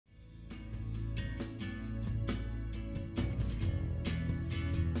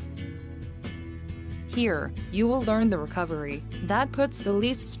Here, you will learn the recovery that puts the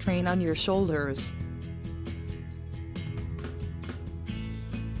least strain on your shoulders.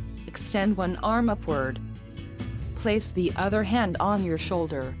 Extend one arm upward. Place the other hand on your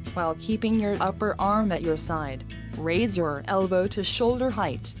shoulder, while keeping your upper arm at your side. Raise your elbow to shoulder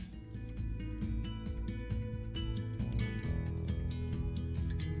height.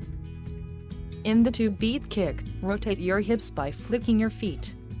 In the 2-beat kick, rotate your hips by flicking your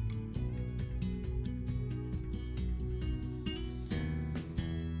feet.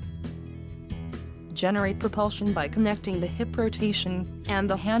 Generate propulsion by connecting the hip rotation and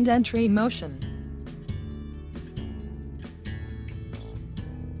the hand entry motion.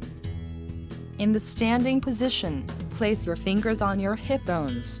 In the standing position, place your fingers on your hip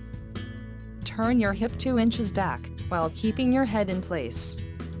bones. Turn your hip 2 inches back, while keeping your head in place.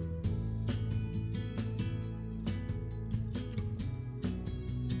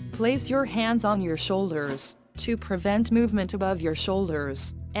 Place your hands on your shoulders, to prevent movement above your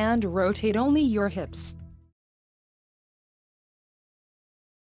shoulders, and rotate only your hips.